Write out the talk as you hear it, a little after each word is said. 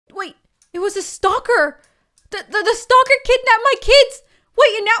Wait, it was a stalker. The stalker kidnapped my kids.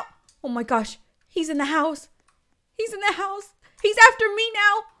 Wait, and now, oh my gosh, he's in the house. He's in the house. He's after me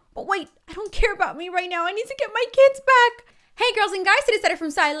now. But wait, I don't care about me right now. I need to get my kids back. Hey girls and guys, it is Zai from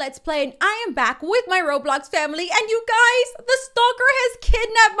ZaiLetsPlay, and I am back with my Roblox family. And you guys, the stalker has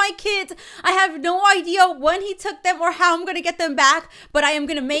kidnapped my kids. I have no idea when he took them or how I'm gonna get them back, but I am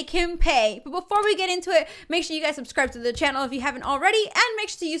gonna make him pay. But before we get into it, make sure you guys subscribe to the channel if you haven't already, and make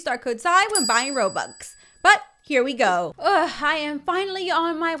sure to use star code Zai when buying Robux. But here we go. I am finally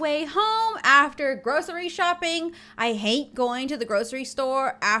on my way home after grocery shopping. I hate going to the grocery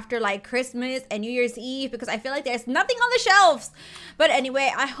store after like Christmas and New Year's Eve because I feel like there's nothing on the shelves. But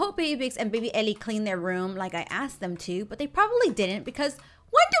anyway, I hope Baby Biggs and Baby Ellie clean their room like I asked them to, but they probably didn't because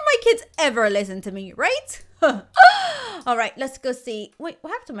when do my kids ever listen to me, right? All right, let's go see. Wait,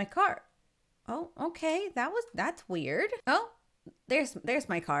 what happened to my car? Oh, okay, that's weird. Oh, there's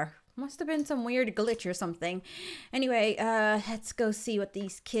my car. Must have been some weird glitch or something. Anyway, let's go see what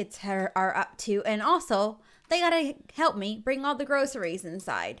these kids are up to. And also, they gotta help me bring all the groceries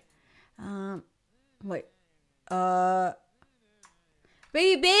inside. Wait.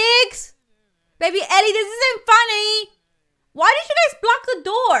 Baby Biggs? Baby Ellie, this isn't funny. Why did you guys block the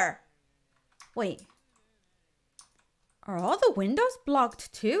door? Wait. Are all the windows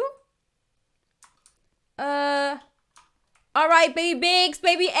blocked too? All right, Baby Biggs,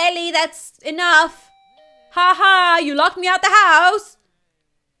 Baby Ellie, that's enough. Ha, you locked me out the house.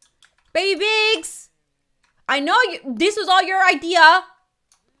 Baby Biggs, I know this was all your idea.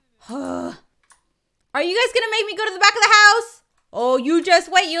 Are you guys gonna make me go to the back of the house? Oh, you just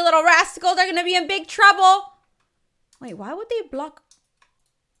wait, you little rascals. They're gonna be in big trouble. Wait, why would they block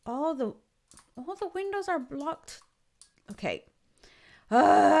all the windows are blocked? Okay.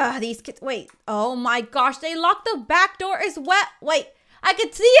 These kids, wait. Oh my gosh, they locked the back door as well. Wait, I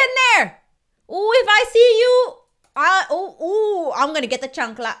could see in there. Oh, if I see you, I'm gonna get the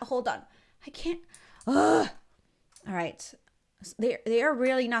chancla. Hold on, I can't. All right, they are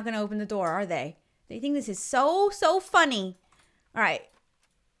really not gonna open the door, are they? They think this is so funny. All right,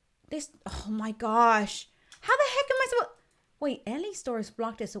 oh my gosh, how the heck am I supposed? Wait, Ellie's door is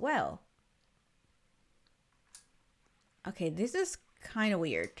blocked as well. Okay, this is kind of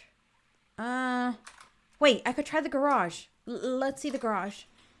weird. Wait, I could try the garage. Let's see the garage.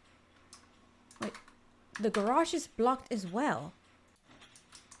 Wait, the garage is blocked as well.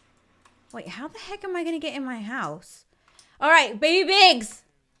 Wait, how the heck am I gonna get in my house? All right, Baby Biggs,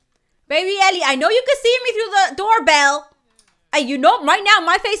 Baby Ellie, I know you can see me through the doorbell. And you know right now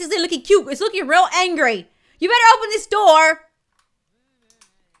my face isn't looking cute. It's looking real angry. You better open this door.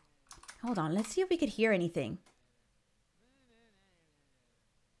 Hold on, let's see if we could hear anything.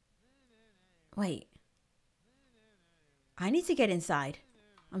 Wait, I need to get inside.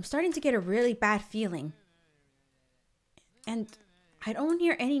 I'm starting to get a really bad feeling. And I don't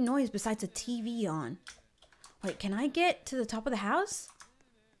hear any noise besides a TV on. Wait, can I get to the top of the house?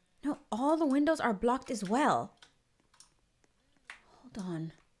 No, all the windows are blocked as well. Hold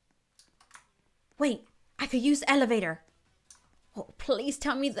on. Wait, I could use the elevator. Oh, please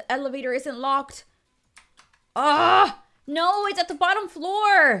tell me the elevator isn't locked. No, it's at the bottom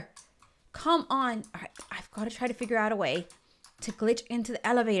floor. Come on. All right, I've got to try to figure out a way to glitch into the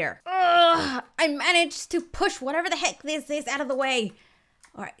elevator. I managed to push whatever the heck this is out of the way.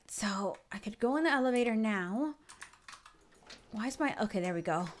 All right, so I could go in the elevator now. Why is my... Okay, there we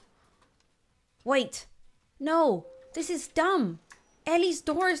go. Wait. No, this is dumb. Ellie's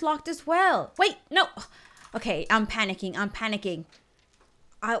door is locked as well. Wait, no. Okay, I'm panicking.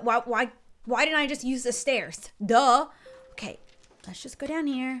 Why didn't I just use the stairs? Duh. Okay, let's just go down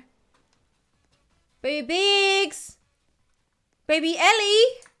here. Baby Biggs! Baby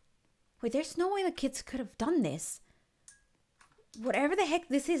Ellie! Wait, there's no way the kids could have done this. Whatever the heck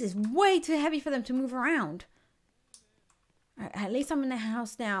this is way too heavy for them to move around. Alright, at least I'm in the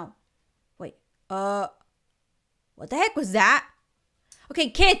house now. Wait, what the heck was that? Okay,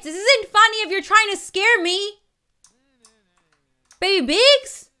 kids, this isn't funny if you're trying to scare me. Baby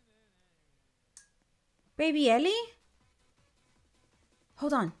Biggs? Baby Ellie?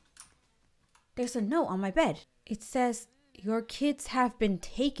 Hold on. There's a note on my bed. It says, your kids have been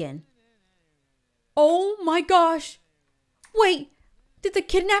taken. Oh my gosh. Wait, did the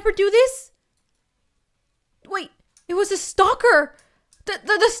kidnapper do this? Wait, it was a stalker. The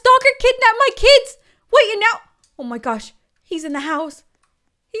stalker kidnapped my kids. Wait, and now, oh my gosh, he's in the house.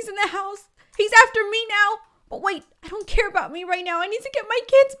 He's in the house. He's after me now. But wait, I don't care about me right now. I need to get my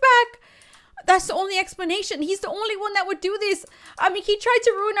kids back. That's the only explanation. He's the only one that would do this. I mean, he tried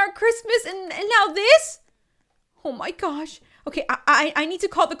to ruin our Christmas and now this? Oh my gosh. Okay, I need to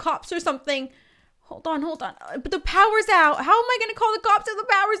call the cops or something. Hold on. But the power's out. How am I gonna call the cops if the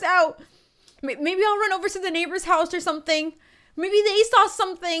power's out? Maybe I'll run over to the neighbor's house or something. Maybe they saw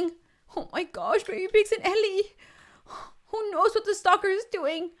something. Oh my gosh, Baby Pigs and Ellie. Who knows what the stalker is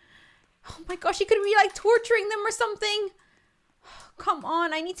doing? Oh my gosh, he could be like torturing them or something. Come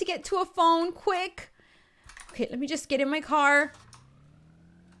on, I need to get to a phone quick. Okay, let me just get in my car.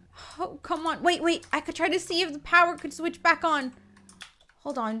 Oh, come on. Wait. I could try to see if the power could switch back on.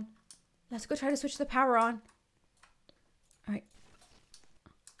 Hold on. Let's go try to switch the power on. All right.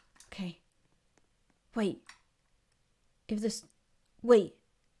 Okay. Wait. Wait.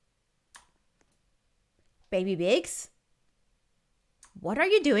 Baby Biggs? What are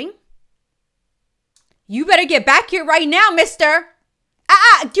you doing? You better get back here right now, mister.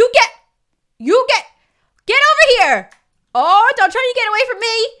 Get over here. Oh, don't try to get away from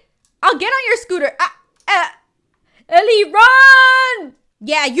me. I'll get on your scooter. Ellie, run.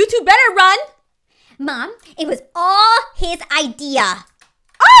 Yeah, you two better run. Mom, it was all his idea.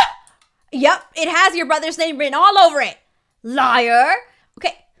 Yep, it has your brother's name written all over it. Liar.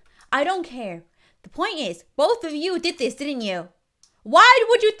 Okay, I don't care. The point is, both of you did this, didn't you? Why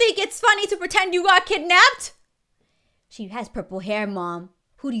would you think it's funny to pretend you got kidnapped? She has purple hair, Mom.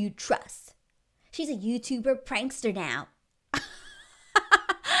 Who do you trust? She's a YouTuber prankster now.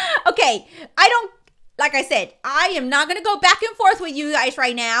 Okay, like I said, I am not going to go back and forth with you guys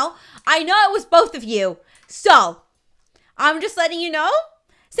right now. I know it was both of you. So, I'm just letting you know,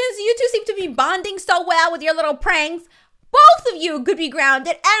 since you two seem to be bonding so well with your little pranks, both of you could be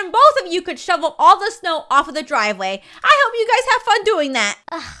grounded and both of you could shovel all the snow off of the driveway. I hope you guys have fun doing that.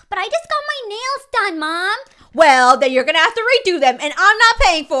 But I just got my nails done, Mom. Well, then you're going to have to redo them and I'm not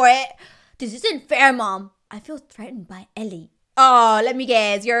paying for it. This isn't fair, Mom. I feel threatened by Ellie. Oh, let me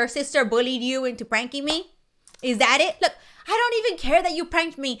guess. Your sister bullied you into pranking me? Is that it? Look, I don't even care that you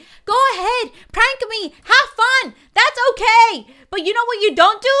pranked me. Go ahead, prank me. Have fun. That's okay. But you know what you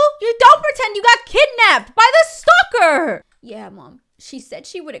don't do? You don't pretend you got kidnapped by the stalker. Yeah, Mom. She said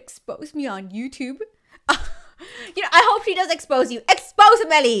she would expose me on YouTube. I hope she does expose you. Expose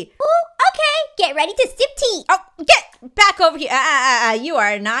him, Ellie. Ooh, okay. Get ready to sip tea. Oh, get back over here. You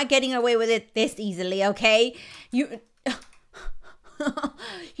are not getting away with it this easily, okay? You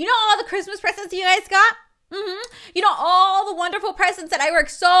know all the Christmas presents you guys got? You know all the wonderful presents that I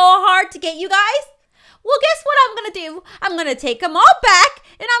worked so hard to get you guys? Well, guess what I'm going to do? I'm going to take them all back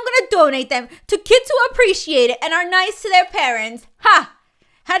and I'm going to donate them to kids who appreciate it and are nice to their parents. Ha!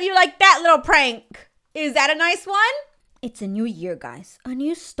 How do you like that little prank? Is that a nice one? It's a new year, guys. A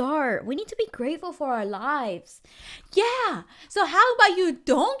new start. We need to be grateful for our lives. Yeah. So how about you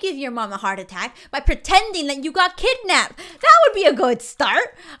don't give your mom a heart attack by pretending that you got kidnapped? That would be a good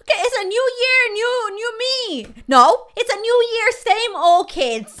start. Okay, it's a new year, new me. No, it's a new year, same old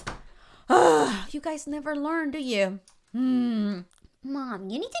kids. You guys never learn, do you? Mom,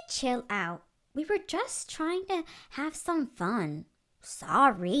 you need to chill out. We were just trying to have some fun.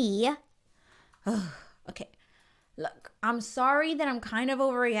 Sorry. Okay. Look, I'm sorry that I'm kind of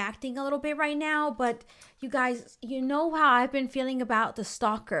overreacting a little bit right now, but you guys, you know how I've been feeling about the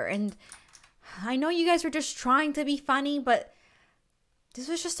stalker, and I know you guys were just trying to be funny, but this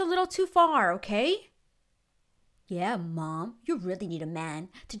was just a little too far, okay? Yeah, Mom, you really need a man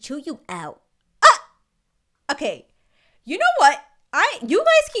to chill you out. Okay, you know what? You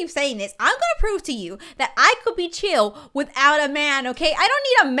guys keep saying this. I'm gonna prove to you that I could be chill without a man, okay? I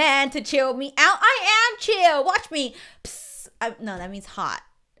don't need a man to chill me out. I am chill. Watch me. Psst. No, that means hot.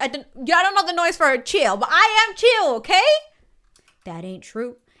 I don't know the noise for chill, but I am chill, okay? That ain't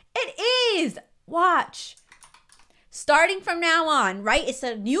true. It is. Watch. Starting from now on, right? It's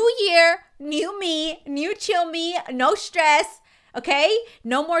a new year, new me, new chill me, no stress, okay?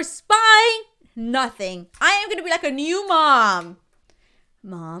 No more spying, nothing. I am gonna be like a new mom.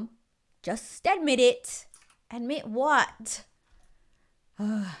 Mom, just admit it. Admit what?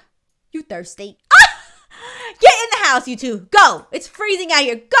 You thirsty? Get in the house, you two. Go. It's freezing out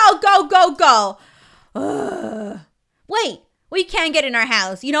here. Go. Wait, we can't get in our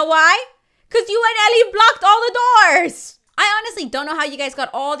house. You know why? Because you and Ellie blocked all the doors. I honestly don't know how you guys got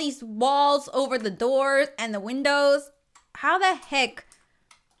all these walls over the doors and the windows. How the heck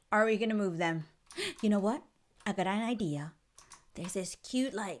are we going to move them? You know what? I got an idea. There's this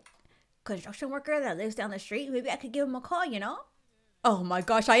cute, construction worker that lives down the street. Maybe I could give him a call, you know? Oh my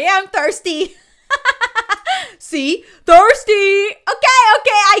gosh, I am thirsty. See? Thirsty. Okay,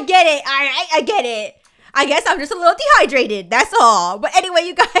 I get it. All right, I get it. I guess I'm just a little dehydrated. That's all. But anyway,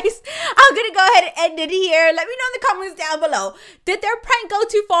 you guys, I'm going to go ahead and end it here. Let me know in the comments down below. Did their prank go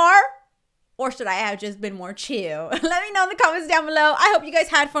too far? Or should I have just been more chill? Let me know in the comments down below. I hope you guys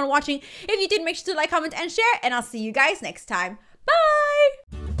had fun watching. If you did, make sure to like, comment, and share. And I'll see you guys next time. Bye!